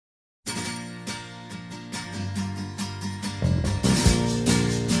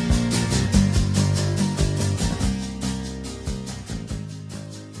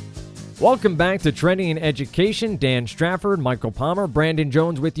Welcome back to Trending in Education. Dan Strafford, Michael Palmer, Brandon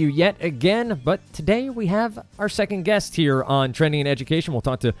Jones with you yet again. But today we have our second guest here on Trending in Education. We'll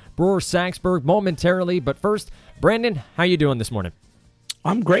talk to Bror Saxberg momentarily. But first, Brandon, how you doing this morning?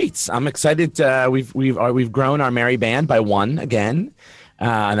 I'm great. I'm excited. We've grown our merry band by one again,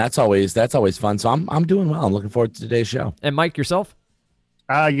 and that's always fun. So I'm doing well. I'm looking forward to today's show. And Mike, yourself?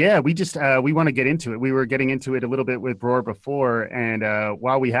 Yeah, we want to get into it. We were getting into it a little bit with Bror before, and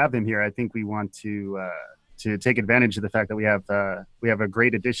while we have him here, I think we want to take advantage of the fact that we have a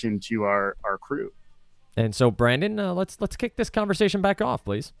great addition to our crew. And so, Brandon, let's kick this conversation back off,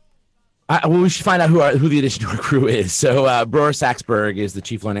 please. Well, we should find out who the addition to our crew is. So, Bror Saxberg is the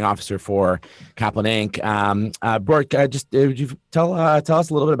Chief Learning Officer for Kaplan Inc. Bror, would you tell us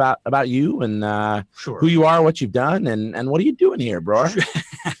a little bit about you and Sure. Who you are, what you've done, and what are you doing here, Bror?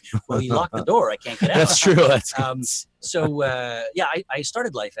 Well, you locked the door. I can't get out. That's true. I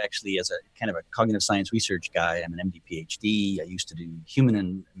started life actually as a kind of a cognitive science research guy. I'm an MD PhD. I used to do human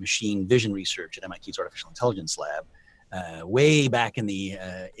and machine vision research at MIT's Artificial Intelligence Lab. Way back in the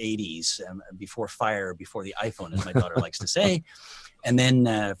 80s, before before the iPhone, as my daughter likes to say. And then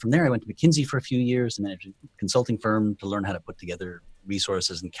from there, I went to McKinsey for a few years and managed a consulting firm to learn how to put together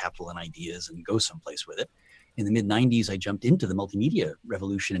resources and capital and ideas and go someplace with it. In the mid-90s, I jumped into the multimedia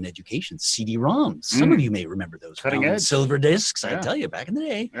revolution in education, CD-ROMs. Some of you may remember those. Cutting edge. Silver discs, Yeah. I tell you, back in the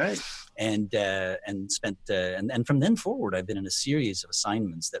day. Right. And spent and from then forward, I've been in a series of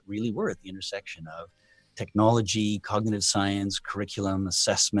assignments that really were at the intersection of technology, cognitive science, curriculum,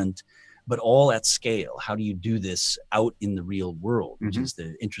 assessment, but all at scale. How do you do this out in the real world, which is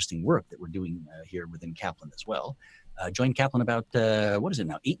the interesting work that we're doing here within Kaplan as well. Joined Kaplan about,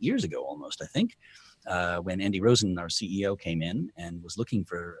 8 years ago almost, I think, when Andy Rosen, our CEO, came in and was looking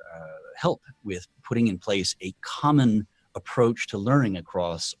for help with putting in place a common approach to learning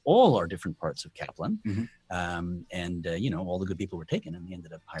across all our different parts of Kaplan. All the good people were taken and they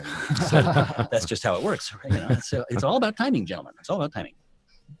ended up hiring me. So that's just how it works. Right? So it's all about timing, gentlemen. It's all about timing.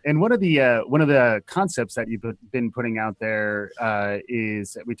 And one of the concepts that you've been putting out there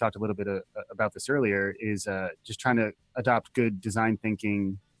is, we talked a little bit about this earlier, is just trying to adopt good design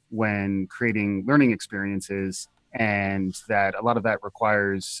thinking when creating learning experiences, and that a lot of that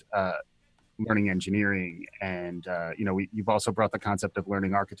requires learning engineering. And you've also brought the concept of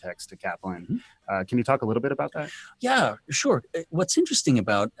learning architects to Kaplan. Can you talk a little bit about that? Yeah, sure. What's interesting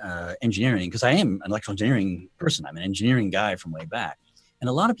about engineering, because I am an electrical engineering person, I'm an engineering guy from way back. And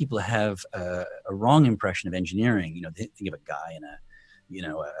a lot of people have a wrong impression of engineering. They think of a guy in a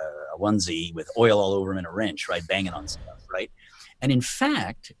onesie with oil all over him and a wrench, right, banging on stuff, right? And in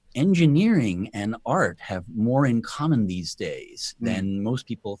fact, engineering and art have more in common these days than most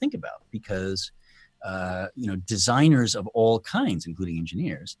people think about, because designers of all kinds, including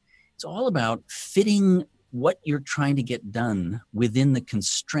engineers, it's all about fitting what you're trying to get done within the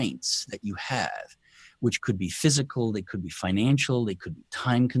constraints that you have, which could be physical, they could be financial, they could be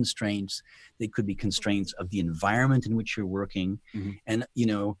time constraints, they could be constraints of the environment in which you're working. And,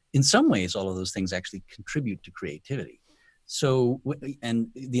 in some ways, all of those things actually contribute to creativity. So, and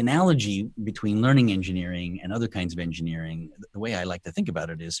the analogy between learning engineering and other kinds of engineering, the way I like to think about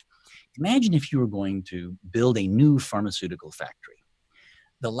it is, imagine if you were going to build a new pharmaceutical factory.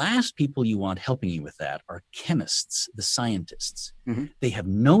 The last people you want helping you with that are chemists, the scientists. They have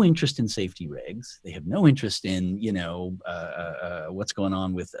no interest in safety regs. They have no interest in, what's going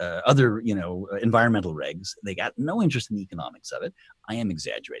on with other, environmental regs. They got no interest in the economics of it. I am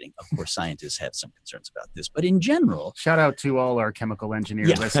exaggerating. Of course, scientists have some concerns about this, but in general. Shout out to all our chemical engineer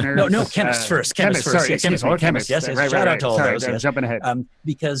listeners. No, chemists first. Chemists first. Sorry, chemists. Yes, Right, shout out to all sorry, those. Yes. Jumping ahead.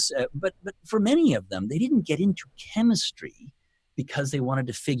 But for many of them, they didn't get into chemistry because they wanted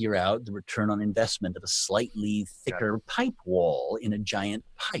to figure out the return on investment of a slightly thicker pipe wall in a giant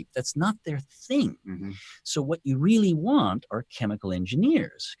pipe. That's not their thing. So what you really want are chemical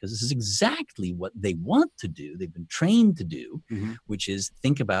engineers, because this is exactly what they want to do. They've been trained to do, which is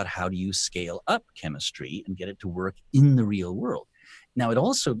think about how do you scale up chemistry and get it to work in the real world. Now, it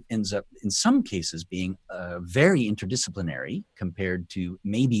also ends up, in some cases, being very interdisciplinary compared to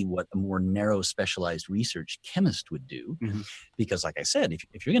maybe what a more narrow specialized research chemist would do. Because like I said,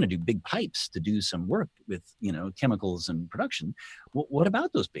 if you're going to do big pipes to do some work with, chemicals and production, what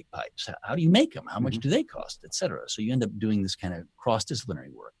about those big pipes? How do you make them? How much do they cost, et cetera? So you end up doing this kind of cross-disciplinary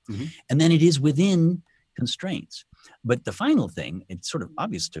work. And then it is within constraints. But the final thing, it's sort of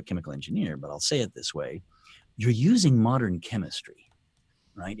obvious to a chemical engineer, but I'll say it this way, you're using modern chemistry.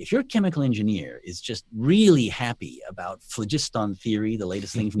 Right? If your chemical engineer is just really happy about phlogiston theory, the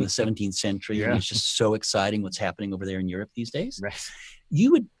latest thing from the 17th century, and it's just so exciting what's happening over there in Europe these days,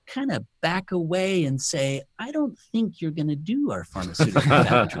 you would kind of back away and say, I don't think you're going to do our pharmaceutical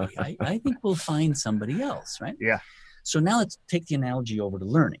factory. I think we'll find somebody else, right? Yeah. So now let's take the analogy over to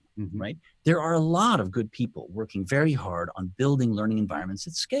learning, right? There are a lot of good people working very hard on building learning environments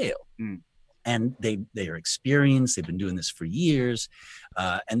at scale. And they are experienced, they've been doing this for years,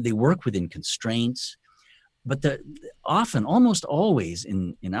 and they work within constraints. But often, almost always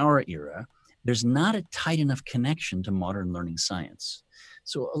in our era, there's not a tight enough connection to modern learning science.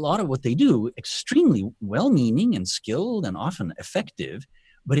 So a lot of what they do, extremely well-meaning and skilled and often effective,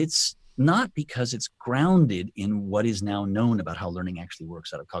 but it's not because it's grounded in what is now known about how learning actually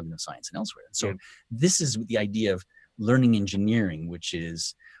works out of cognitive science and elsewhere. And so this is the idea of learning engineering, which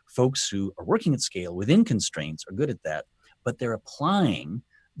is folks who are working at scale within constraints are good at that, but they're applying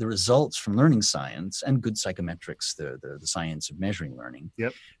the results from learning science and good psychometrics, the science of measuring learning,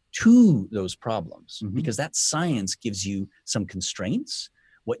 to those problems, because that science gives you some constraints,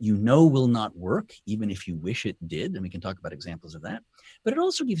 what you know will not work, even if you wish it did, and we can talk about examples of that, but it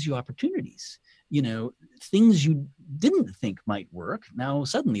also gives you opportunities, things you didn't think might work. Now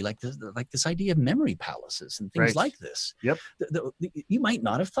suddenly, like this idea of memory palaces and things like this. You might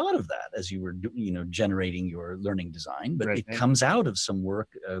not have thought of that as you were, generating your learning design, but it comes out of some work,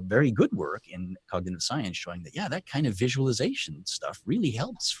 very good work in cognitive science, showing that that kind of visualization stuff really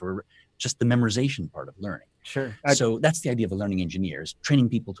helps for just the memorization part of learning. Sure. So that's the idea of a learning engineer, is training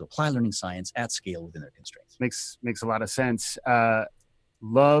people to apply learning science at scale within their constraints. Makes a lot of sense.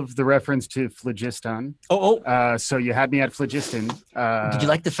 Love the reference to phlogiston. So you had me at phlogiston. Did you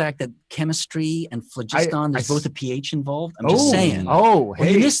like the fact that chemistry and phlogiston, there's both a pH involved? I'm just saying.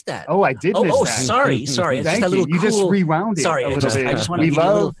 Hey. You missed that. I did miss that. Sorry. It's Thank just a little you. You just rewound it Sorry, a little bit. I just want to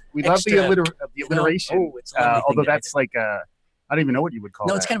We love the alliteration. It's a lovely although thing that's like I don't even know what you would call it.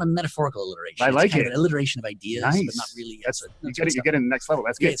 No, it's kind of a metaphorical alliteration. I like it's kind it. of an alliteration of ideas, Nice. but not really. You get to the next level.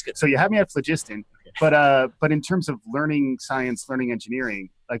 That's good. Yeah, it's good. So you have me at phlogiston, but in terms of learning science, learning engineering,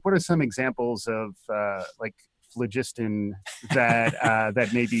 like what are some examples of like phlogiston that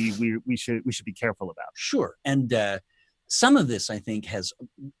that maybe we should be careful about? Sure, and some of this I think has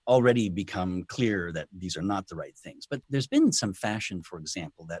already become clear that these are not the right things. But there's been some fashion, for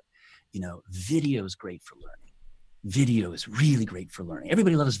example, that video is great for learning. Video is really great for learning.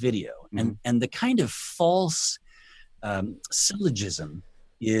 Everybody loves video. And the kind of false syllogism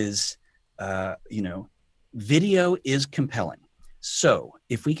is, video is compelling. So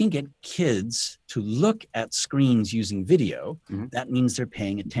if we can get kids to look at screens using video, that means they're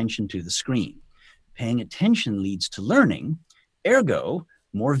paying attention to the screen. Paying attention leads to learning. Ergo,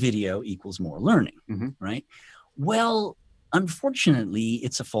 more video equals more learning, right? Well, unfortunately,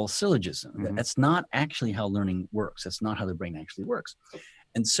 it's a false syllogism. That's not actually how learning works. That's not how the brain actually works.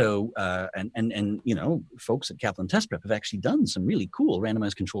 And so, folks at Kaplan Test Prep have actually done some really cool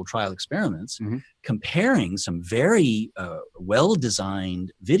randomized controlled trial experiments comparing some very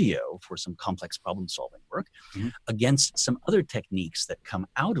well-designed video for some complex problem-solving work against some other techniques that come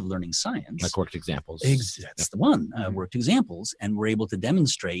out of learning science. Like worked examples. That's the one, worked examples. And we're able to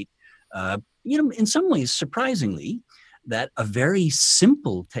demonstrate, in some ways, surprisingly, that a very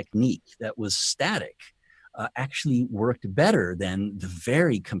simple technique that was static actually worked better than the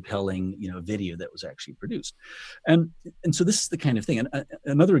very compelling, video that was actually produced. And so this is the kind of thing. And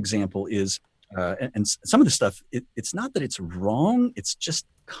another example is, and some of the stuff, it's not that it's wrong, it's just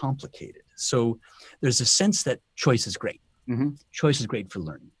complicated. So there's a sense that choice is great. Choice is great for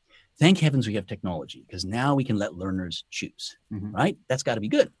learning. Thank heavens we have technology, because now we can let learners choose, right? That's got to be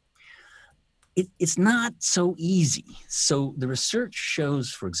good. It's not so easy. So the research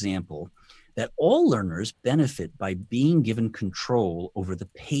shows, for example, that all learners benefit by being given control over the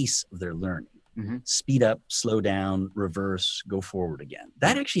pace of their learning. Speed up, slow down, reverse, go forward again.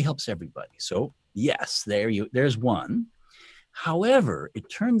 That actually helps everybody. So yes, there's one. However, it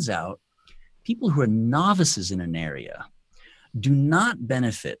turns out people who are novices in an area do not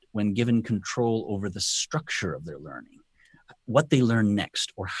benefit when given control over the structure of their learning, what they learn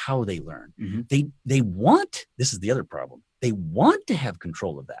next or how they learn. They want, this is the other problem, they want to have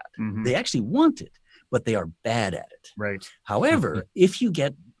control of that. They actually want it, but they are bad at it. Right. However, if you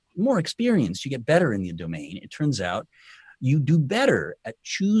get more experience, you get better in the domain, it turns out you do better at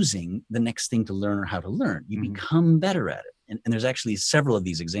choosing the next thing to learn or how to learn. You become better at it. And there's actually several of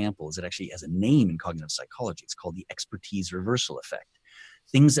these examples. It actually has a name in cognitive psychology. It's called the expertise reversal effect.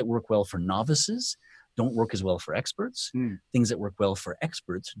 Things that work well for novices don't work as well for experts. Things that work well for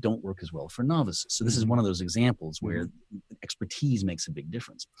experts don't work as well for novices. So this is one of those examples where expertise makes a big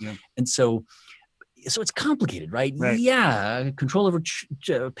difference. And so so it's complicated, right? Right. Yeah, control over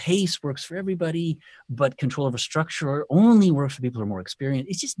pace works for everybody, but control over structure only works for people who are more experienced.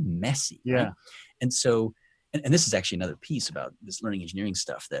 It's just messy. Yeah. Right? And so, and this is actually another piece about this learning engineering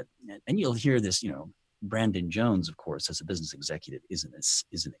stuff and you'll hear this, Brandon Jones, of course, as a business executive, is an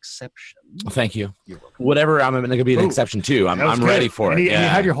exception. Thank you. You're welcome. Whatever, I'm going to be an Ooh, exception too. I'm That was ready good. for and it. And you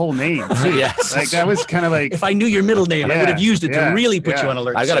had your whole name. too. Yes. Like that was kind of like. If I knew your middle name, I would have used it to really put you on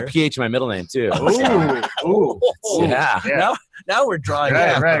alert. I got sir. a PH in my middle name too. Ooh. Yeah. Yeah. Now we're drawing.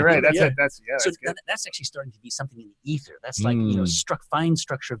 Right. That's Yeah. it. That's So good. that's actually starting to be something in the ether. That's like Mm. fine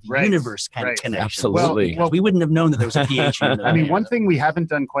structure of the Right. universe kind Right. of connection. Absolutely. Well, we wouldn't have known that there was a PH in the I mean, name. one thing we haven't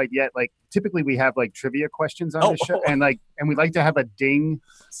done quite yet, like typically we have like trivia questions on Oh. the show, and we like to have a ding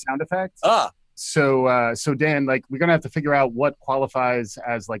sound effect. Ah, So Dan, like we're gonna have to figure out what qualifies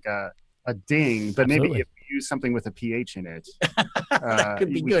as like a ding, but maybe Absolutely. if we use something with a PH in it, that could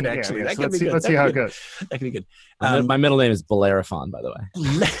be we good. can- Actually, that So could be good. let's see how it goes. That could be good. My middle name is Bellerophon, by the way.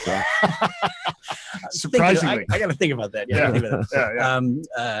 Surprisingly. I got to think about that. Yeah. Yeah. I gotta think about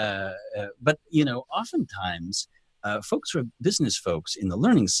that. Yeah. But oftentimes, folks who are business folks in the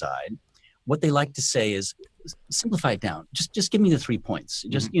learning side, what they like to say is simplify it down. Just give me the 3 points.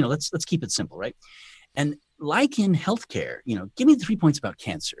 Just let's keep it simple, right? And like in healthcare, give me the 3 points about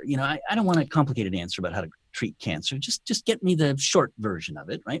cancer. I don't want a complicated answer about how to treat cancer. Just get me the short version of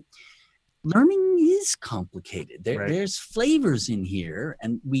it, right? Learning is complicated. Right. There's flavors in here,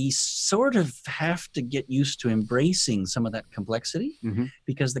 and we sort of have to get used to embracing some of that complexity Mhm.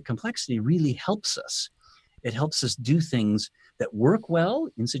 because the complexity really helps us. It helps us do things that work well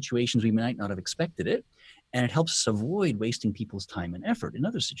in situations we might not have expected it, and it helps us avoid wasting people's time and effort in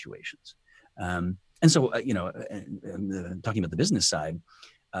other situations. And so, talking about the business side,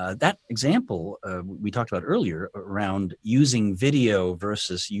 that example we talked about earlier around using video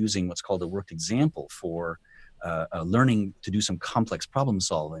versus using what's called a worked example for learning to do some complex problem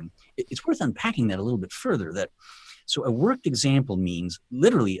solving, it's worth unpacking that a little bit further. So a worked example means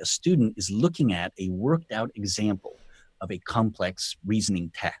literally a student is looking at a worked out example of a complex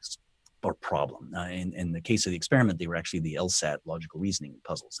reasoning task or problem. In the case of the experiment, they were actually the LSAT logical reasoning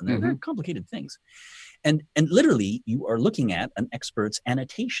puzzles, and they're complicated things. And literally, you are looking at an expert's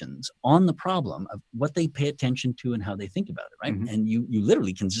annotations on the problem of what they pay attention to and how they think about it, right? Mhm. And you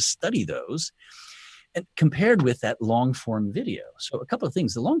literally can just study those, and compared with that long form video. So a couple of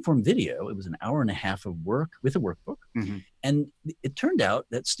things. The long form video, it was an hour and a half of work with a workbook, Mhm. and it turned out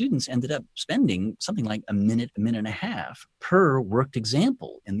that students ended up spending something like a minute and a half per worked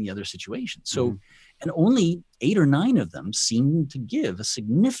example in the other situation. So, and only 8 or 9 of them seemed to give a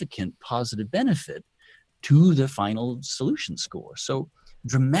significant positive benefit to the final solution score. So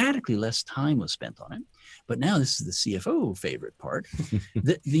dramatically less time was spent on it. But now this is the CFO favorite part.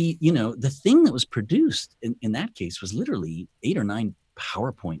 the thing that was produced in that case was literally 8 or 9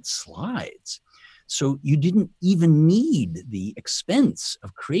 PowerPoint slides. So you didn't even need the expense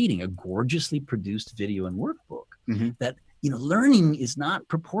of creating a gorgeously produced video and workbook. Mhm. That learning is not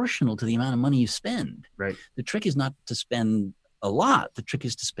proportional to the amount of money you spend. Right. The trick is not to spend a lot. The trick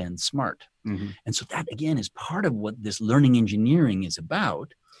is to spend smart. Mhm. And so that, again, is part of what this learning engineering is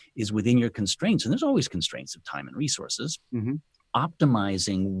about, is within your constraints. And there's always constraints of time and resources, Mhm.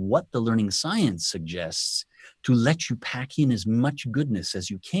 optimizing what the learning science suggests to let you pack in as much goodness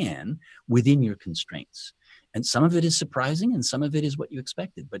as you can within your constraints. And some of it is surprising and some of it is what you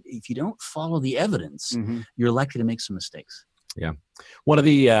expected. But if you don't follow the evidence, Mhm. you're likely to make some mistakes. One of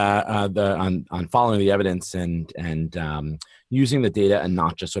the on following the evidence and using the data and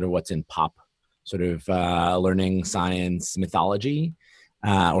not just sort of what's in pop sort of learning science mythology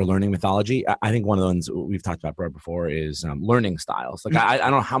or learning mythology. I think one of the ones we've talked about before is learning styles. Like I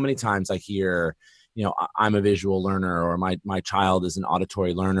don't know how many times I hear, I'm a visual learner or my child is an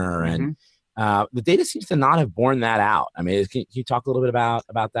auditory learner, and the data seems to not have borne that out. I mean, can you talk a little bit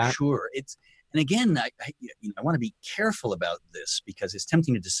about that? Sure. And again, I want to be careful about this because it's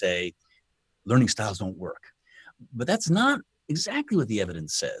tempting to say learning styles don't work. But that's not exactly what the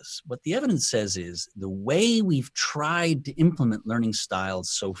evidence says. What the evidence says is the way we've tried to implement learning styles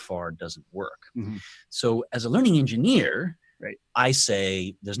so far doesn't work. Mhm. So as a learning engineer, Right. I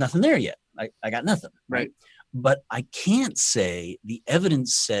say there's nothing there yet. I got nothing. Right. But I can't say the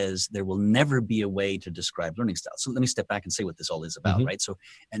evidence says there will never be a way to describe learning styles. So let me step back and say what this all is about, right? So,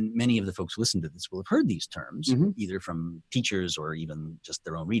 and many of the folks who listen to this will have heard these terms, either from teachers or even just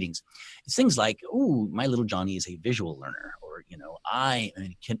their own readings. It's things like, oh, my little Johnny is a visual learner, or, I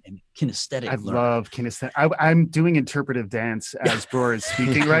am kinesthetic I learner. love kinesthetic. I'm doing interpretive dance as Bror is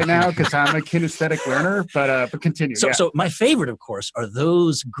speaking right now because I'm a kinesthetic learner. But continue. So my favorite, of course, are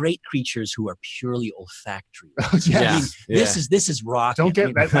those great creatures who are purely olfactory. Yeah. This is rock. Don't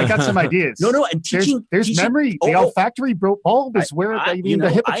get. I got some ideas. No, and teaching. There's memory. The olfactory bulb is where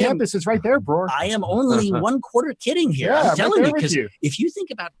the hippocampus is right there, Bror. I am only 1/4 kidding here. Yeah, I'm telling you, because you. if you think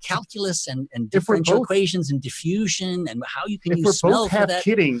about calculus and differential equations and diffusion and how you can use smell for that.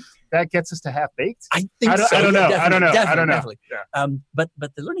 Kidding, that gets us to half baked. I think so. I don't know. Definitely. Yeah. But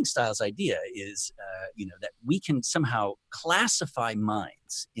the learning styles idea is, that we can somehow classify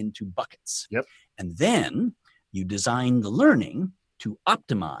minds into buckets. Yep. And then you design the learning to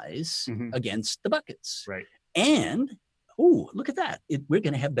optimize against the buckets. Right. And look at that! We're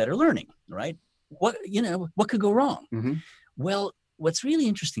going to have better learning, right? What could go wrong? Mm-hmm. Well, what's really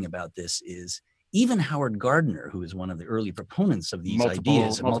interesting about this is even Howard Gardner, who is one of the early proponents of these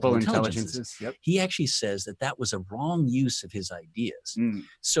ideas of multiple intelligences, he actually says that was a wrong use of his ideas.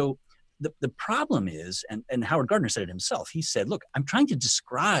 So the problem is, and Howard Gardner said it himself, he said, look, I'm trying to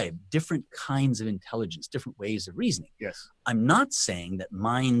describe different kinds of intelligence, different ways of reasoning. Yes. I'm not saying that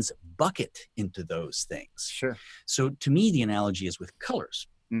minds bucket into those things. Sure. So to me, the analogy is with colors.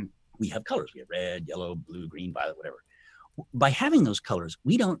 Mm. We have colors. We have red, yellow, blue, green, violet, whatever. By having those colors,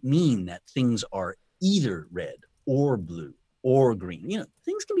 we don't mean that things are either red or blue or green.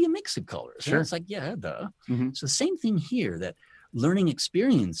 Things can be a mix of colors. Sure. It's like, yeah, duh. Mm-hmm. So the same thing here, that learning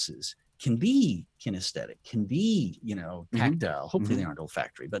experiences can be kinesthetic, can be, tactile. Hopefully they aren't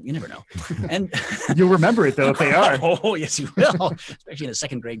olfactory, but you never know. And you'll remember it though if they are. Oh, yes, you will. Especially in a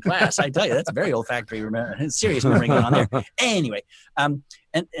second grade class. I tell you, that's a very olfactory, serious memory going on there. Anyway,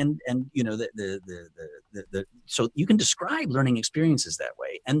 so you can describe learning experiences that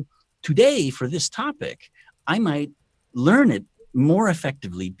way. And today, for this topic, I might learn it more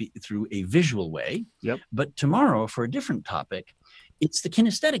effectively through a visual way. Yep. But tomorrow, for a different topic, it's the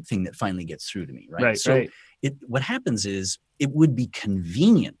kinesthetic thing that finally gets through to me, right? Right. So what happens is it would be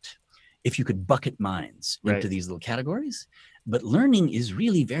convenient if you could bucket minds into these little categories, but learning is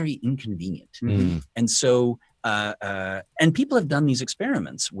really very inconvenient. Mm-hmm. And so, and people have done these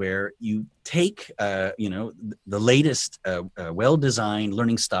experiments where you take, the latest well-designed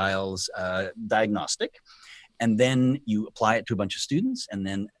learning styles diagnostic, and then you apply it to a bunch of students, and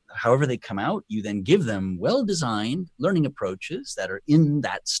then however they come out, you then give them well-designed learning approaches that are in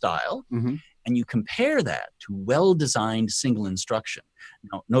that style, and you compare that to well-designed single instruction.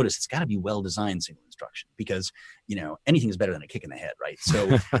 Now, notice it's got to be well-designed single instruction because, anything is better than a kick in the head, right?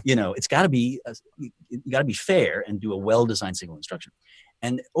 So, it's got to be, you got to be fair and do a well-designed single instruction.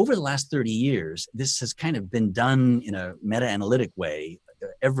 And over the last 30 years, this has kind of been done in a meta-analytic way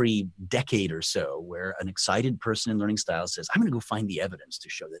every decade or so, where an excited person in learning styles says, I'm going to go find the evidence to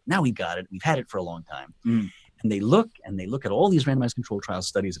show that now we've got it. We've had it for a long time. And they look at all these randomized controlled trial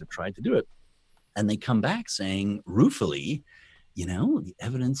studies that have tried to do it. And they come back saying ruefully, the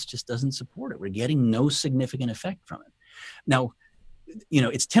evidence just doesn't support it. We're getting no significant effect from it. Now,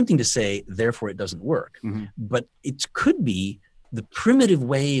 it's tempting to say, therefore it doesn't work, but it could be the primitive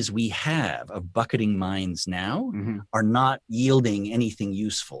ways we have of bucketing minds now are not yielding anything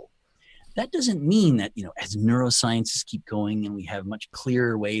useful. That doesn't mean that, as neurosciences keep going and we have much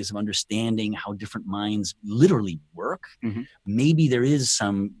clearer ways of understanding how different minds literally work, maybe there is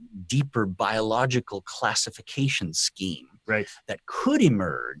some deeper biological classification scheme that could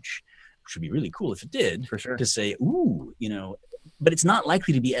emerge, which would be really cool if it did, for sure, to say, but it's not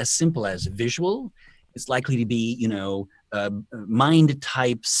likely to be as simple as visual. It's likely to be, mind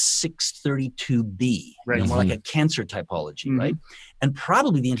type 632B, more like a cancer typology, right? And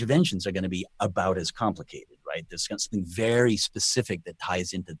probably the interventions are going to be about as complicated, right? There's something very specific that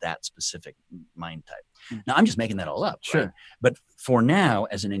ties into that specific mind type. Now, I'm just making that all up, sure. Right? But for now,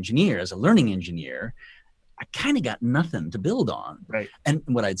 as an engineer, as a learning engineer, I kind of got nothing to build on. Right. And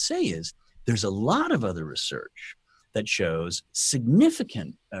what I'd say is there's a lot of other research that shows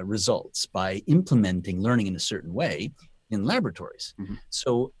significant results by implementing learning in a certain way in laboratories.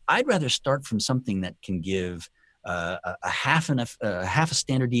 So I'd rather start from something that can give a half a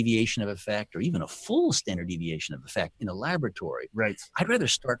standard deviation of effect, or even a full standard deviation of effect in a laboratory. Right. I'd rather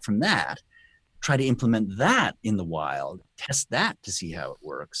start from that, try to implement that in the wild, test that to see how it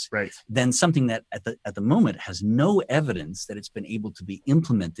works, than something that at the moment has no evidence that it's been able to be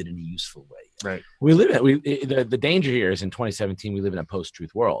implemented in a useful way. Right. The danger here is in 2017 we live in a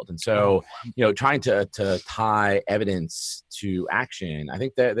post-truth world, and so trying to tie evidence to action, I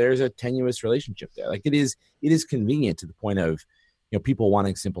think that there's a tenuous relationship there. Like it is convenient to the point of people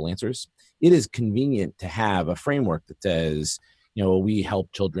wanting simple answers. It is convenient to have a framework that says, we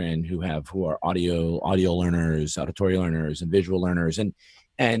help children who are audio learners, auditory learners, and visual learners,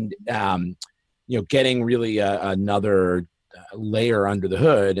 and getting really another layer under the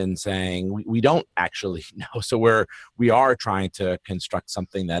hood and saying we don't actually know. So we are trying to construct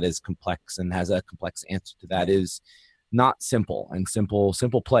something that is complex and has a complex answer to that is not simple, and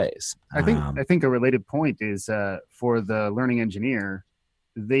simple plays. I think a related point is for the learning engineer,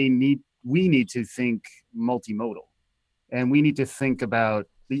 we need to think multimodal, and we need to think about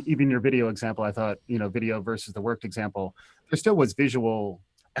even your video example. I thought, video versus the worked example, there still was visual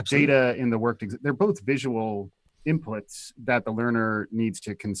data in the worked. They're both visual inputs that the learner needs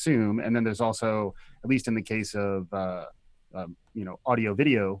to consume, and then there's also, at least in the case of audio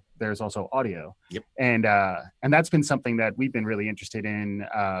video, there's also audio. Yep. And that's been something that we've been really interested in,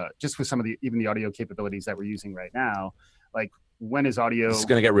 just with some of even the audio capabilities that we're using right now. Like, when is audio? This is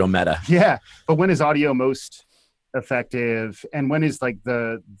going to get real meta. Yeah, but when is audio most effective, and when is like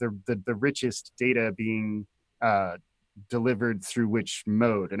the richest data being delivered through which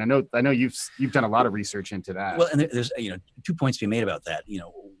mode? And I know you've done a lot of research into that. Well, and there's 2 points to be made about that.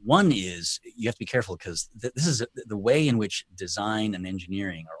 One is you have to be careful, because this is the way in which design and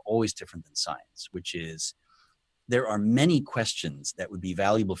engineering are always different than science, which is there are many questions that would be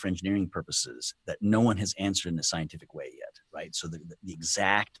valuable for engineering purposes that no one has answered in a scientific way yet, right? So the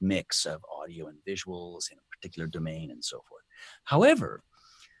exact mix of audio and visuals in a particular domain and so forth. However,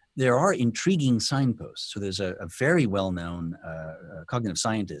 there are intriguing signposts. So there's a very well-known cognitive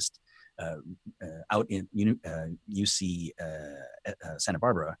scientist out in UC Santa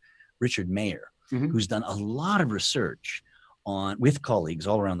Barbara, Richard Mayer, who's done a lot of research with colleagues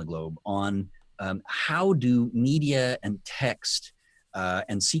all around the globe on how do media and text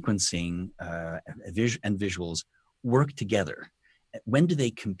and sequencing and visuals work together. When do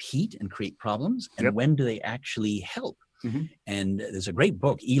they compete and create problems, and when do they actually help? And there's a great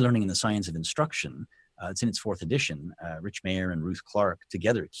book, E-Learning and the Science of Instruction. It's in its 4th edition. Rich Mayer and Ruth Clark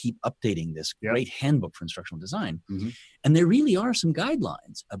together keep updating this great handbook for instructional design. And there really are some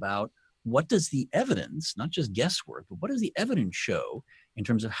guidelines about what does the evidence, not just guesswork, but what does the evidence show in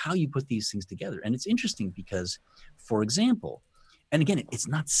terms of how you put these things together. And it's interesting because, for example, and again, it's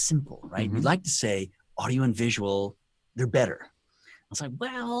not simple, right? We'd like to say audio and visual, they're better. It's like,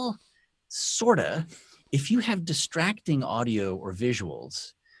 well, sorta. If you have distracting audio or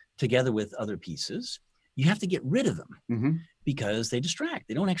visuals together with other pieces, you have to get rid of them because they distract.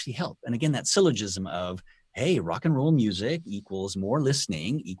 They don't actually help. And again, that syllogism of, hey, rock and roll music equals more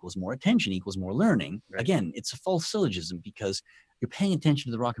listening, equals more attention, equals more learning. Right. Again, it's a false syllogism because you're paying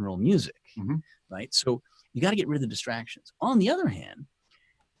attention to the rock and roll music, right? So you got to get rid of the distractions. On the other hand,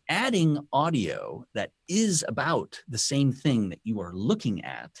 adding audio that is about the same thing that you are looking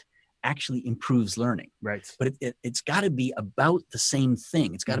at actually improves learning. Right. But it's got to be about the same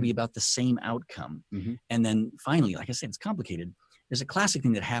thing. It's got to be about the same outcome. And then finally, like I said, it's complicated. There's a classic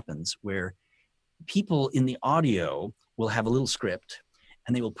thing that happens where people in the audio will have a little script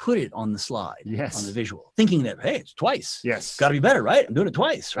and they will put it on the slide, on the visual, thinking that, hey, it's twice. Yes. Got to be better, right? I'm doing it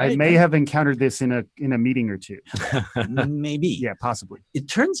twice, right? I may have encountered this in a meeting or two. Maybe. Yeah, possibly. It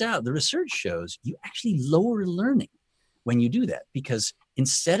turns out the research shows you actually lower learning when you do that, because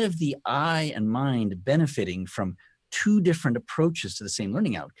instead of the eye and mind benefiting from 2 different approaches to the same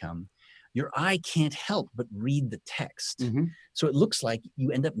learning outcome, your eye can't help but read the text. So it looks like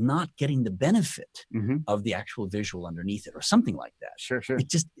you end up not getting the benefit of the actual visual underneath it or something like that. Sure. It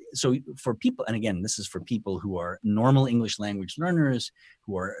just, so for people, and again, this is for people who are normal English language learners,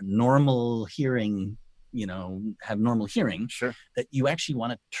 who are normal hearing, have normal hearing, that you actually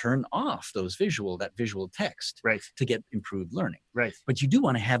want to turn off that visual text to get improved learning. Right. But you do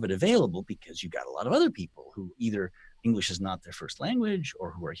want to have it available because you've got a lot of other people who either English is not their first language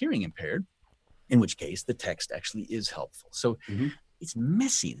or who are hearing impaired, in which case the text actually is helpful. So it's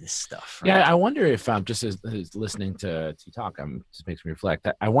messy, this stuff. Right? Yeah, I wonder if just as listening to you talk, just makes me reflect.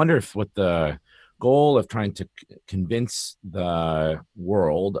 I wonder if what the goal of trying to convince the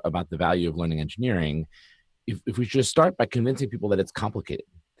world about the value of learning engineering, if we should start by convincing people that it's complicated.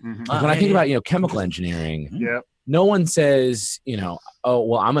 When I think about chemical engineering, no one says oh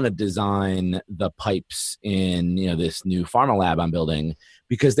well, I'm going to design the pipes in this new pharma lab I'm building,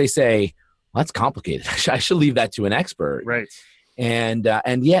 because they say, well, that's complicated. I should leave that to an expert. Right. And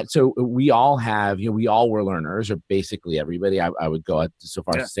yet, so we all have, we all were learners, or basically everybody. I would go so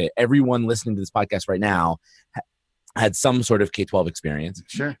far as to say everyone listening to this podcast right now had some sort of K-12 experience.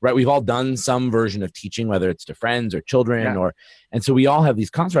 Sure. Right. We've all done some version of teaching, whether it's to friends or children, and so we all have these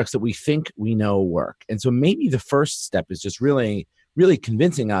constructs that we think we know work. And so maybe the first step is just really really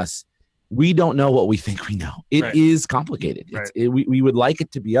convincing us we don't know what we think we know. It is complicated. We would like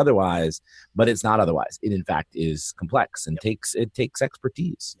it to be otherwise, but it's not otherwise. It in fact is complex and takes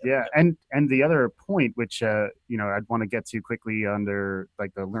expertise. Yeah, and the other point, which I'd want to get to quickly under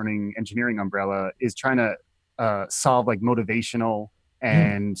like the learning engineering umbrella, is trying to solve like motivational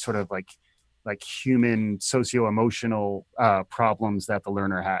and sort of like human socio-emotional problems that the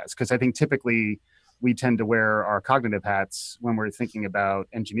learner has. Because I think typically we tend to wear our cognitive hats when we're thinking about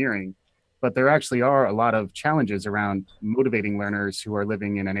engineering. But there actually are a lot of challenges around motivating learners who are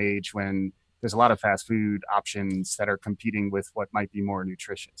living in an age when there's a lot of fast food options that are competing with what might be more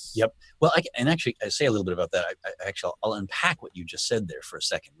nutritious. Yep. Well, I say a little bit about that. I'll unpack what you just said there for a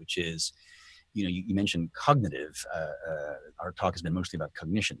second, which is, you mentioned cognitive. Our talk has been mostly about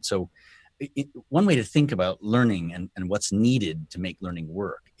cognition. So one way to think about learning and what's needed to make learning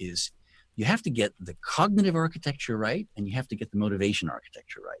work is you have to get the cognitive architecture right, and you have to get the motivation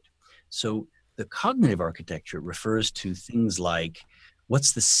architecture right. So the cognitive architecture refers to things like,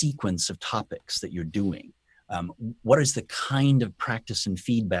 what's the sequence of topics that you're doing? What is the kind of practice and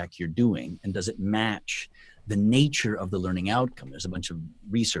feedback you're doing? And does it match the nature of the learning outcome? There's a bunch of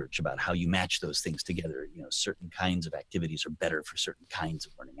research about how you match those things together. Certain kinds of activities are better for certain kinds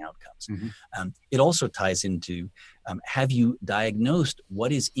of learning outcomes. Mm-hmm. It also ties into, have you diagnosed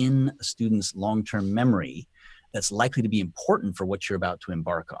what is in a student's long-term memory that's likely to be important for what you're about to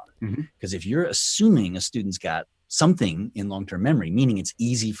embark on? Because if you're assuming a student's got something in long-term memory, meaning it's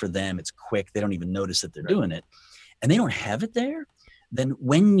easy for them, it's quick, they don't even notice that they're doing it, and they don't have it there, then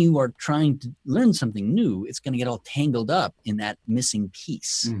when you are trying to learn something new, it's going to get all tangled up in that missing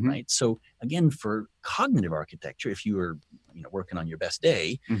piece, right? So again, for cognitive architecture, if you were working on your best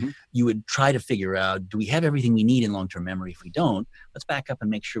day, you would try to figure out, do we have everything we need in long-term memory? If we don't, let's back up and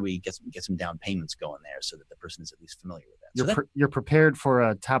make sure we get some down payments going there so that the person is at least familiar with that. You're prepared for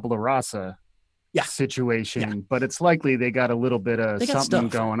a tabula rasa situation, but it's likely they got a little bit of something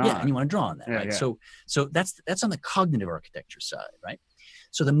going on. Yeah, and you want to draw on that, right? So that's on the cognitive architecture side, right?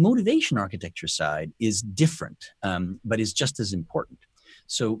 So the motivation architecture side is different, but is just as important.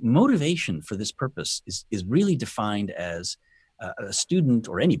 So motivation for this purpose is really defined as a student,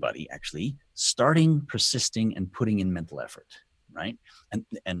 or anybody actually, starting, persisting, and putting in mental effort, right? And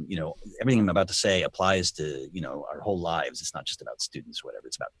everything I'm about to say applies to our whole lives. It's not just about students or whatever.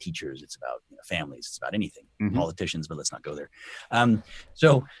 It's about teachers. It's about families. It's about anything. Politicians, but let's not go there.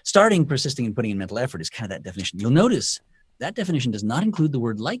 So starting, persisting, and putting in mental effort is kind of that definition. You'll notice that definition does not include the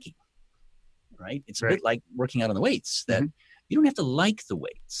word liking, right? It's a bit like working out on the weights, that you don't have to like the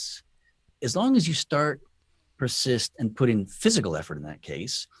weights. As long as you start, persist, and put in physical effort in that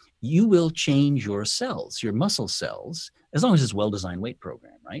case, you will change your cells, your muscle cells, as long as it's a well-designed weight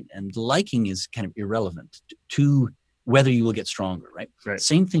program, right? And liking is kind of irrelevant to whether you will get stronger, right?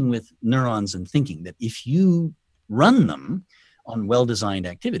 Same thing with neurons and thinking, that if you run them on well-designed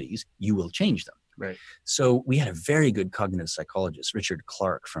activities, you will change them. Right. So we had a very good cognitive psychologist, Richard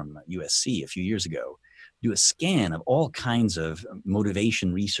Clark from USC, a few years ago, do a scan of all kinds of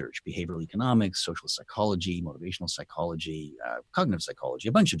motivation research, behavioral economics, social psychology, motivational psychology, cognitive psychology,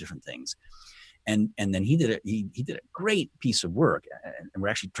 a bunch of different things. And then he did a great piece of work, and we're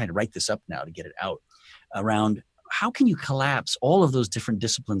actually trying to write this up now to get it out, around how can you collapse all of those different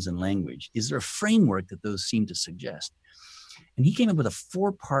disciplines in language? Is there a framework that those seem to suggest? And he came up with a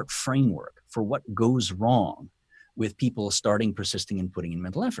 4-part framework for what goes wrong with people starting, persisting, and putting in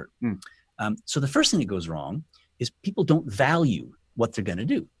mental effort. So the first thing that goes wrong is people don't value what they're going to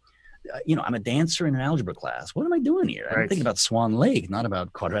do. I'm a dancer in an algebra class. What am I doing here? I'm thinking about Swan Lake, not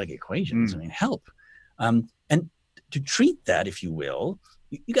about quadratic equations. I mean, help. And to treat that, if you will,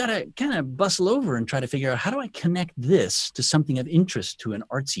 you got to kind of bustle over and try to figure out, how do I connect this to something of interest to an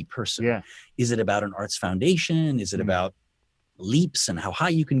artsy person? Is it about an arts foundation? Is it about leaps and how high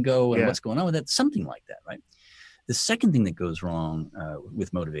you can go and what's going on with that? Something like that, right? The second thing that goes wrong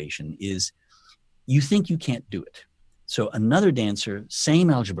with motivation is you think you can't do it. So another dancer, same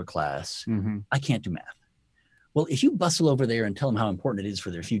algebra class, I can't do math. Well, if you bustle over there and tell them how important it is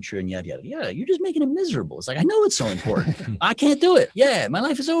for their future and yada, yada, yada, you're just making it miserable. It's like, I know it's so important. I can't do it. Yeah, my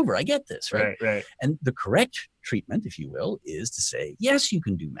life is over. I get this, right? And the correct treatment, if you will, is to say, yes, you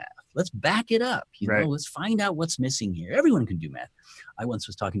can do math. Let's back it up. Let's find out what's missing here. Everyone can do math. I once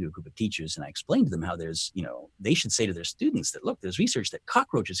was talking to a group of teachers, and I explained to them how there's, they should say to their students that, look, there's research that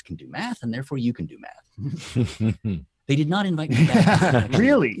cockroaches can do math, and therefore you can do math. They did not invite me back.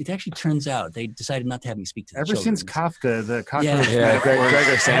 Really? It actually turns out they decided not to have me speak to the children. Since Kafka, the cockroach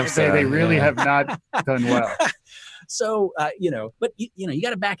Gregor Samsa, they really have not done well. So, but you got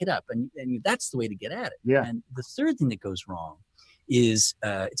to back it up, and that's the way to get at it. Yeah. And the third thing that goes wrong is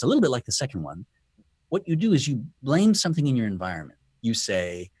it's a little bit like the second one. What you do is you blame something in your environment. You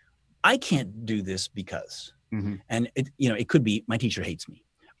say, I can't do this because, and it could be my teacher hates me,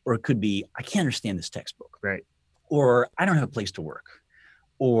 or it could be I can't understand this textbook, Right. or I don't have a place to work,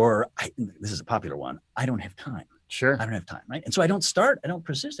 or this is a popular one, I don't have time. Sure. I don't have time, right? And so I don't start, I don't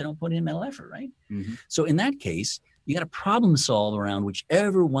persist, I don't put in mental effort, right? So in that case, you got to problem solve around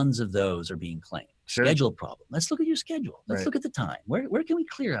whichever ones of those are being claimed. Sure. Schedule problem. Let's look at your schedule. Let's Right. look at the time. Where can we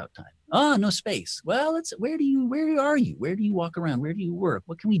clear out time? Oh, no space. Well, where are you? Where do you walk around? Where do you work?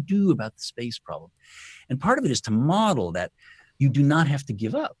 What can we do about the space problem? And part of it is to model that you do not have to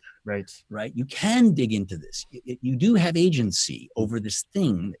give up, Right. right? You can dig into this. You do have agency over this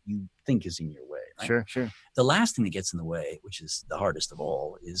thing that you think is in your way. Right? Sure. Sure. The last thing that gets in the way, which is the hardest of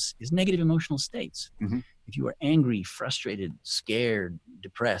all, is negative emotional states. If you are angry, frustrated, scared,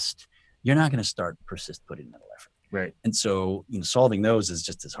 depressed, you're not going to persist, put in mental effort. Right. And so, solving those is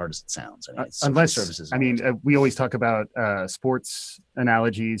just as hard as it sounds. I mean, it's Unless, services. we always talk about sports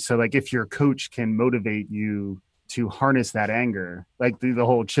analogies. So like if your coach can motivate you to harness that anger, like the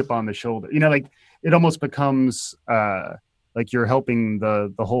whole chip on the shoulder, like it almost becomes like you're helping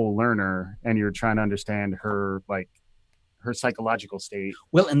the whole learner and you're trying to understand her psychological state.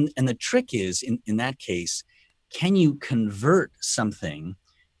 Well, and the trick is in that case, can you convert something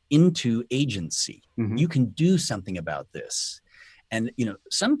into agency? You can do something about this. And,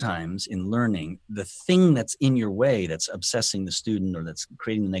 sometimes in learning, the thing that's in your way, that's obsessing the student or that's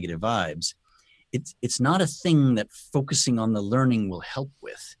creating the negative vibes, it's not a thing that focusing on the learning will help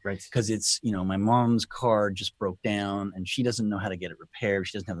with. Right. Because it's, my mom's car just broke down and she doesn't know how to get it repaired.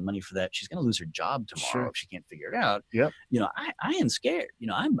 She doesn't have the money for that. She's going to lose her job tomorrow Sure. if she can't figure it out. Yep. I am scared.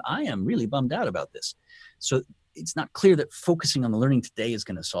 I am really bummed out about this. So it's not clear that focusing on the learning today is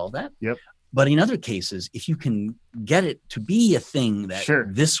going to solve that. Yep. But in other cases, if you can get it to be a thing that Sure.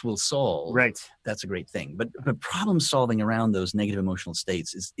 this will solve, Right. that's a great thing. But problem solving around those negative emotional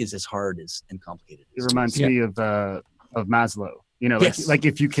states is as hard and complicated. It reminds me of Maslow. Yes. Like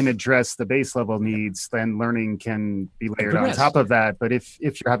if you can address the base level needs, then learning can be layered on progress. top of that. But if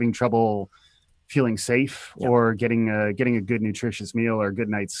you're having trouble feeling safe or getting a good nutritious meal or a good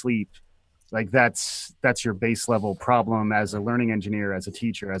night's sleep, like that's your base level problem as a learning engineer, as a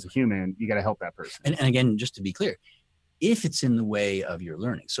teacher, as a human. You got to help that person. And again, just to be clear, if it's in the way of your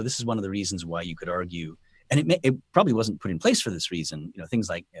learning, so this is one of the reasons why you could argue, and it probably wasn't put in place for this reason, things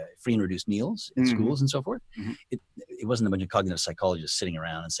like free and reduced meals in schools and so forth. It wasn't a bunch of cognitive psychologists sitting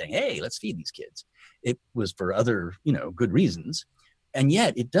around and saying, hey, let's feed these kids. It was for other, good reasons. And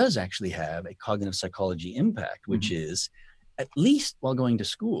yet it does actually have a cognitive psychology impact, which is at least while going to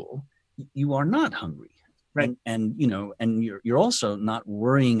school, you are not hungry. Right. And you're also not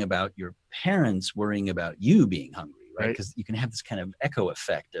worrying about your parents worrying about you being hungry, right? Because you can have this kind of echo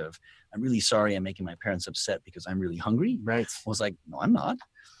effect of, I'm really sorry I'm making my parents upset because I'm really hungry. Right. Well, it's like, no, I'm not.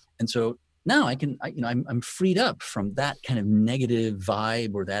 And so now I'm freed up from that kind of negative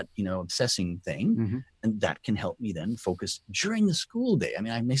vibe or that, obsessing thing. And that can help me then focus during the school day. I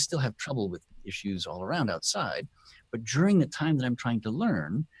mean, I may still have trouble with issues all around outside, but during the time that I'm trying to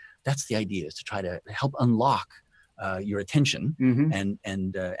learn, that's the idea, is to try to help unlock your attention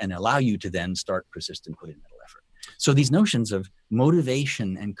and allow you to then start persistent, put in mental effort. So these notions of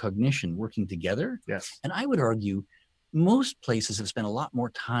motivation and cognition working together. Yes. And I would argue most places have spent a lot more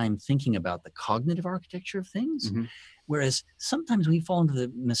time thinking about the cognitive architecture of things, whereas sometimes we fall into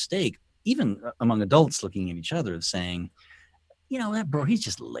the mistake, even among adults looking at each other, of saying, that bro, he's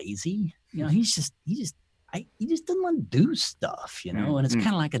just lazy. He just doesn't want to do stuff, and it's kind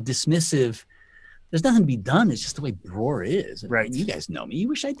of like a dismissive, there's nothing to be done. It's just the way Bror is. Right. And you guys know me. You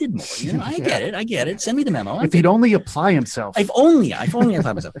wish I did more. I get it. Send me the memo. If he'd only apply himself. I've only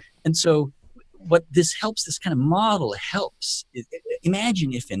applied myself. And so what this helps, this kind of model helps.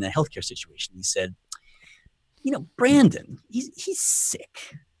 Imagine if in a healthcare situation, he said, Brandon, he's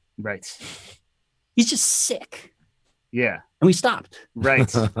sick. Right. He's just sick. Yeah. And we stopped.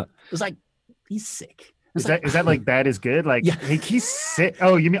 Right. It was like, he's sick. Is that like bad is good? Like, yeah. He's sick.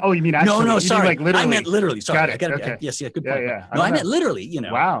 Oh, you mean actually? No, sorry. Like literally. I meant literally. Sorry. Got it. I got it. Okay. Yes, good point. Yeah. No, I meant literally,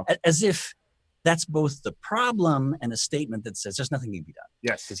 Wow. as if that's both the problem and a statement that says there's nothing to be done.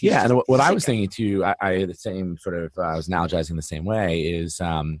 Yes. Yeah. And what I was thinking too, I the same sort of, I was analogizing the same way, is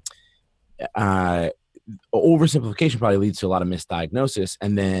oversimplification probably leads to a lot of misdiagnosis,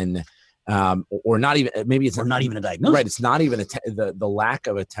 and then or not even, maybe it's not even a diagnosis. Right. It's not even the lack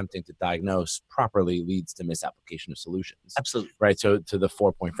of attempting to diagnose properly leads to misapplication of solutions. Absolutely. Right. So to the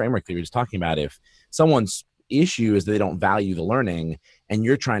 4-point framework that we were just talking about, if someone's issue is they don't value the learning and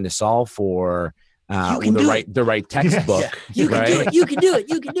you're trying to solve for can do the right textbook. You can do it. You can do it.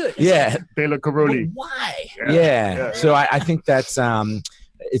 You can do it. Yeah. Taylor Caroli. Why? Yeah. So I think that's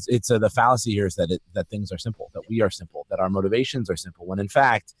it's the fallacy here is that things are simple, that we are simple, that our motivations are simple. When in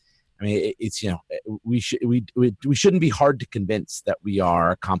fact, I mean, it's we shouldn't be hard to convince that we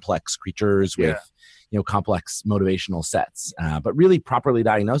are complex creatures with complex motivational sets. But really properly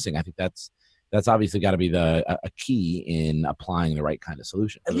diagnosing, I think that's obviously got to be a key in applying the right kind of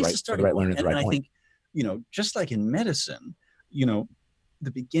solution for the right learner at the right point. I think, just like in medicine,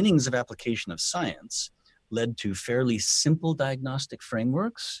 the beginnings of application of science led to fairly simple diagnostic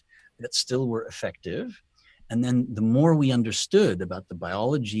frameworks that still were effective. And then the more we understood about the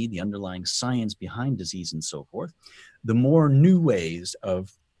biology, the underlying science behind disease and so forth, the more new ways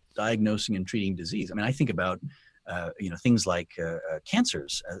of diagnosing and treating disease. I mean, I think about things like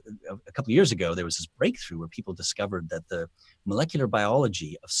cancers. A couple of years ago, there was this breakthrough where people discovered that the molecular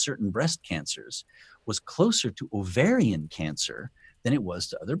biology of certain breast cancers was closer to ovarian cancer than it was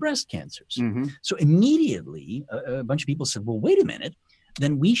to other breast cancers. Mm-hmm. So immediately, a bunch of people said, well, wait a minute,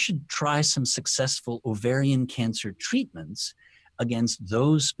 then we should try some successful ovarian cancer treatments against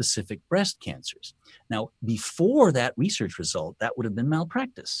those specific breast cancers. Now, before that research result, that would have been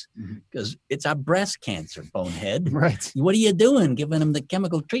malpractice because it's a breast cancer, bonehead. Right. What are you doing giving them the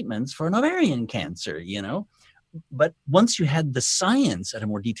chemical treatments for an ovarian cancer, But once you had the science at a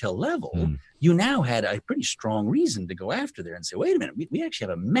more detailed level, you now had a pretty strong reason to go after there and say, wait a minute, we actually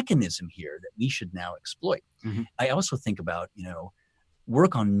have a mechanism here that we should now exploit. Mm-hmm. I also think about,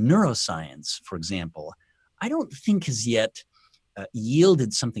 work on neuroscience, for example, I don't think has yet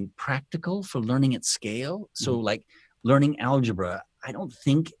yielded something practical for learning at scale. So like learning algebra, I don't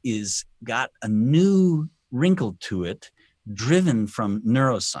think is got a new wrinkle to it driven from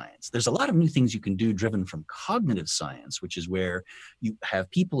neuroscience. There's a lot of new things you can do driven from cognitive science, which is where you have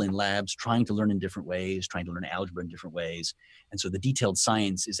people in labs trying to learn in different ways, trying to learn algebra in different ways. And so the detailed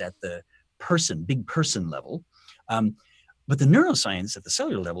science is at the big person level. But the neuroscience at the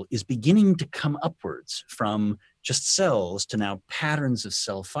cellular level is beginning to come upwards from just cells to now patterns of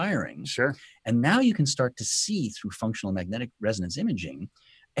cell firing. Sure. And now you can start to see through functional magnetic resonance imaging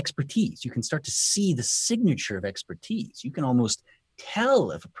expertise. You can start to see the signature of expertise. You can almost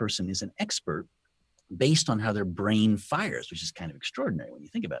tell if a person is an expert based on how their brain fires, which is kind of extraordinary when you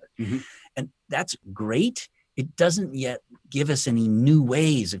think about it. Mm-hmm. And that's great. It doesn't yet give us any new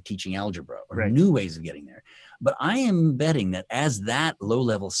ways of teaching algebra or new ways of getting there. But I am betting that as that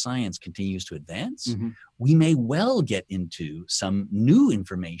low-level science continues to advance, we may well get into some new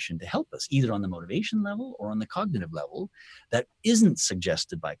information to help us, either on the motivation level or on the cognitive level, that isn't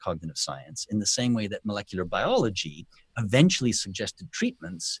suggested by cognitive science in the same way that molecular biology eventually suggested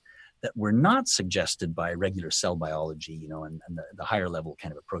treatments that were not suggested by regular cell biology, and the higher level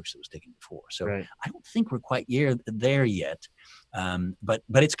kind of approach that was taken before. So I don't think we're quite there yet, but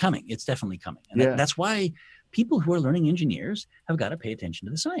it's coming. It's definitely coming. And that's why people who are learning engineers have got to pay attention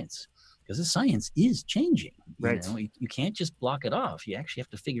to the science, because the science is changing. You can't just block it off. You actually have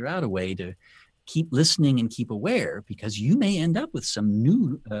to figure out a way to keep listening and keep aware, because you may end up with some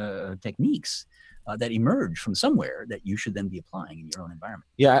new techniques that emerge from somewhere that you should then be applying in your own environment.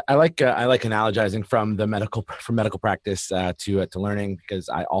 Yeah, I like analogizing from medical practice to learning, because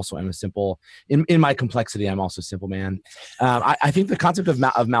I also am a simple in my complexity. I'm also a simple man. I think the concept of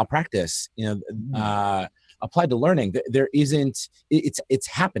malpractice, applied to learning, there isn't. It's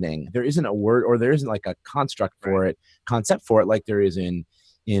happening. There isn't a word, or there isn't like a concept for it, like there is in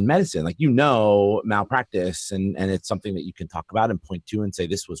medicine. Like, malpractice, and it's something that you can talk about and point to and say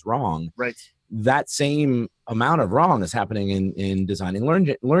this was wrong. Right. That same amount of wrong is happening in designing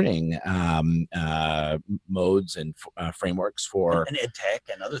learning modes and frameworks for and ed tech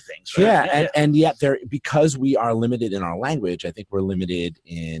and other things. Right? And yet because we are limited in our language, I think we're limited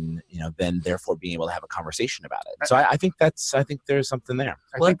in then therefore being able to have a conversation about it. So I think there's something there.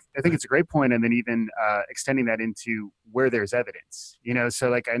 I think it's a great point, and then even extending that into where there's evidence. So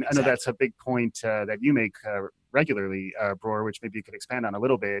like I know that's a big point that you make regularly, Bror, which maybe you could expand on a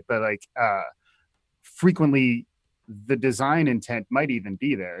little bit, but like frequently the design intent might even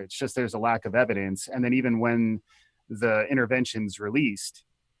be there. It's just there's a lack of evidence. And then even when the intervention's released,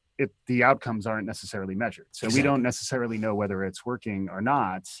 the outcomes aren't necessarily measured. So we don't necessarily know whether it's working or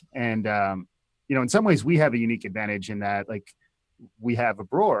not. And, in some ways we have a unique advantage in that, like, we have a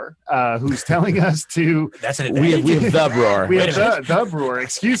Bror who's telling us to. That's an advantage. We have the Bror. We have the Bror.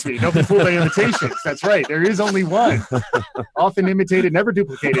 Excuse me. Don't be fooled by imitations. That's right. There is only one. Often imitated, never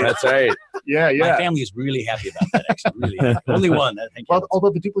duplicated. That's right. Yeah, My family is really happy about that. Actually, really happy. Only one. I think. Well,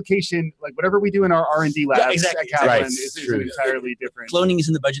 although the duplication, like whatever we do in our R&D labs exactly. at Kaplan Right. is True. an entirely different. Cloning is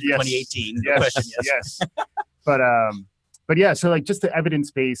in the budget Yes. for 2018. No Yes, question. yes. But yeah, so like just the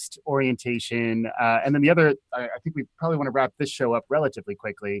evidence-based orientation, and then the other, I think we probably want to wrap this show up relatively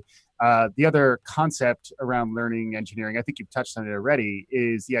quickly. The other concept around learning engineering, I think you've touched on it already,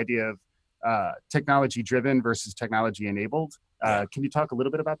 is the idea of technology-driven versus technology-enabled. Can you talk a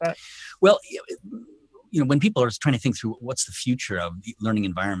little bit about that? Well, when people are trying to think through what's the future of the learning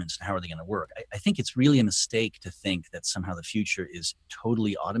environments and how are they going to work, I think it's really a mistake to think that somehow the future is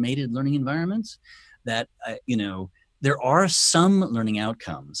totally automated learning environments. That there are some learning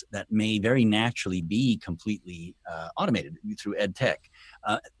outcomes that may very naturally be completely automated through ed tech.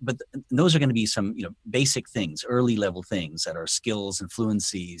 But those are going to be some basic things, early level things that are skills and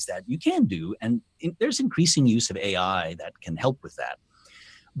fluencies that you can do. And there's increasing use of AI that can help with that.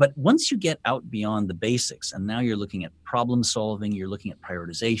 But once you get out beyond the basics, and now you're looking at problem solving, you're looking at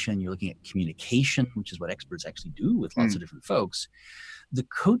prioritization, you're looking at communication, which is what experts actually do with lots of different folks, the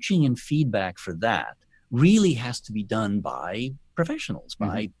coaching and feedback for that really has to be done by professionals,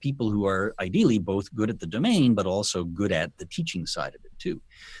 by people who are ideally both good at the domain, but also good at the teaching side of it too.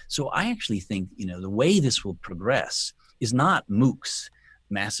 So I actually think, the way this will progress is not MOOCs,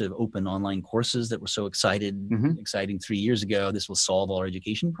 massive open online courses that were so exciting 3 years ago. This will solve all our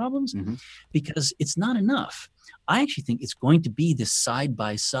education problems, because it's not enough. I actually think it's going to be this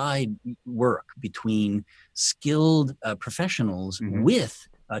side-by-side work between skilled professionals with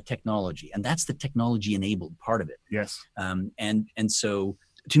technology, and that's the technology-enabled part of it. Yes. And so,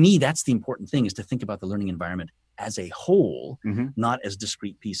 to me, that's the important thing: is to think about the learning environment as a whole, not as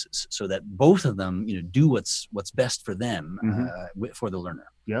discrete pieces, so that both of them, do what's best for them for the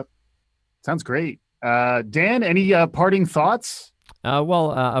learner. Yep. Sounds great. Dan, any parting thoughts?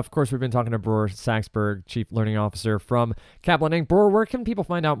 Of course, we've been talking to Bror Saxberg, Chief Learning Officer from Kaplan Inc. Bror, where can people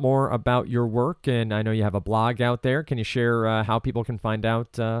find out more about your work? And I know you have a blog out there. Can you share how people can find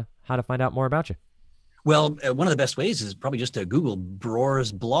out how to find out more about you? Well, one of the best ways is probably just to Google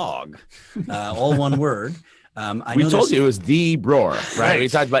Bror's blog, all one word. We told you it was the Bror, right? We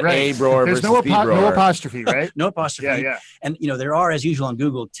talked about a Bror There's versus the Bror. no apostrophe, right? No apostrophe. Yeah. And there are, as usual on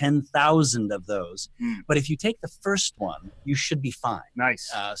Google, 10,000 of those. But if you take the first one, you should be fine.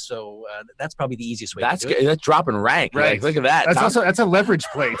 Nice. So that's probably the easiest way. That's to do good. That's dropping rank. Right. Like, look at that. That's a leverage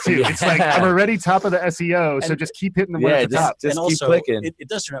play too. It's like I'm already top of the SEO, so just keep hitting the one at the top. Just and keep also, clicking. It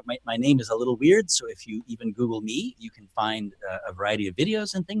does turn out my name is a little weird. So if you even Google me, you can find a variety of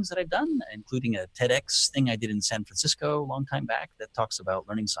videos and things that I've done, including a TEDx thing I did in San Francisco a long time back that talks about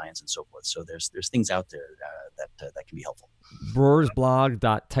learning science and so forth. So there's things out there that can be helpful.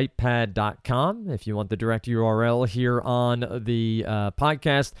 brorsblog.typepad.com if you want the direct URL here on the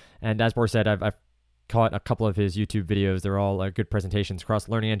podcast. And as Bror said, I've caught a couple of his YouTube videos. They're all good presentations across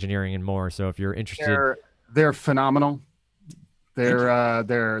learning, engineering, and more. So if you're interested, they're phenomenal. They're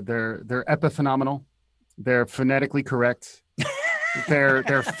epiphenomenal. They're phonetically correct.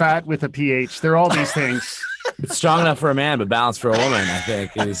 They're fat with a PH. They're all these things. It's strong enough for a man, but balanced for a woman, I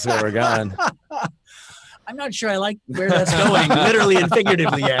think, is where we're going. I'm not sure I like where that's going, literally and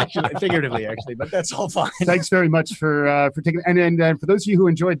figuratively, actually, but that's all fine. Thanks very much for taking. And for those of you who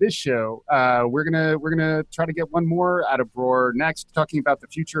enjoyed this show, we're gonna try to get one more out of Bror next, talking about the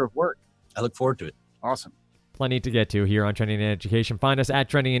future of work. I look forward to it. Awesome. Plenty to get to here on Trending in Education. Find us at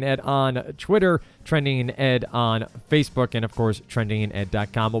Trending in Ed on Twitter, Trending in Ed on Facebook, and of course,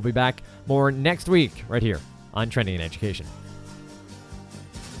 trendingined.com. We'll be back more next week right here on Trending in Education.